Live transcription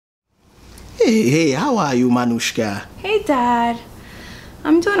Hey, how are you, Manoucheka? Hey, Dad.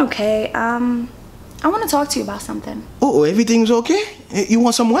 I'm doing okay. I want to talk to you about something. Oh, everything's okay? You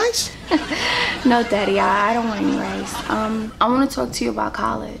want some rice? No, Daddy, I don't want any rice. I want to talk to you about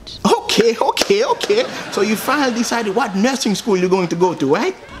college. Okay. So you finally decided what nursing school you're going to go to,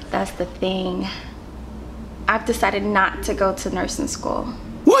 right? That's the thing. I've decided not to go to nursing school.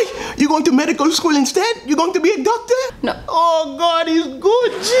 What? You're going to medical school instead? You're going to be a doctor? No. Oh, God is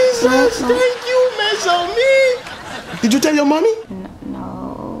good, Jesus. No. Thank you, mess on me. Did you tell your mommy?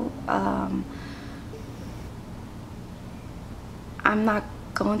 No. I'm not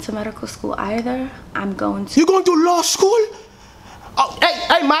going to medical school either. I'm going to... You're going to law school? Oh,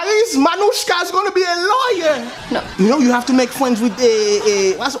 hey, Maris, Manoucheka's going to be a lawyer. No. You know, you have to make friends with,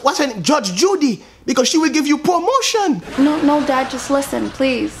 what's her name? Judge Judy, because she will give you promotion. No, Dad, just listen,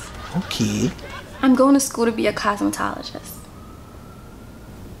 please. Okay. I'm going to school to be a cosmetologist.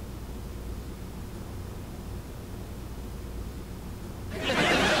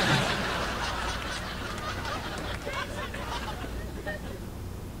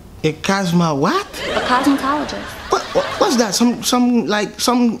 A cosma what? A cosmetologist. What's that?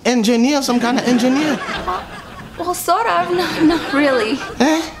 Some engineer, some kind of engineer? Well, sort of. No, not really.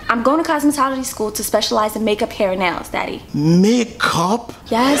 Eh? I'm going to cosmetology school to specialize in makeup, hair, and nails, Daddy. Makeup?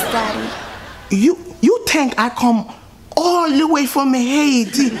 Yes, Daddy. You think I come all the way from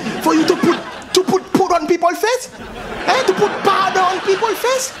Haiti for you to put on people's face? Eh? To put powder on people's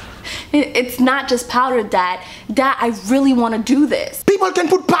face? It's not just powder, Dad. Dad, I really want to do this. People can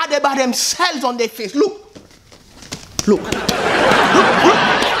put powder by themselves on their face. Look.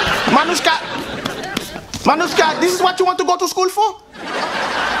 Manoucheka, this is what you want to go to school for?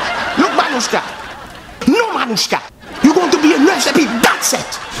 Look, Manoucheka. No, Manoucheka. You're going to be a nurse, that's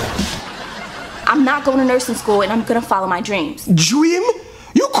it. I'm not going to nursing school, and I'm going to follow my dreams. Dream?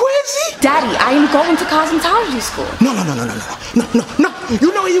 You crazy? Daddy, I am going to cosmetology school. No.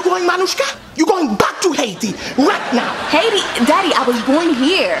 You know where you're going, Manoucheka? You're going back to Haiti right now. Haiti? Daddy, I was born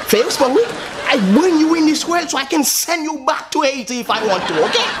here. First, but I bring you in this world so I can send you back to Haiti if I want to,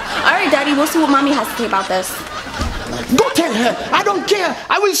 okay? All right, Daddy, we'll see what Mommy has to say about this. Go tell her. I don't care.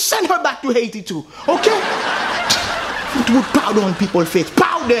 I will send her back to Haiti too, okay? Put powder on people's face.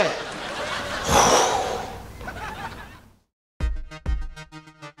 Powder!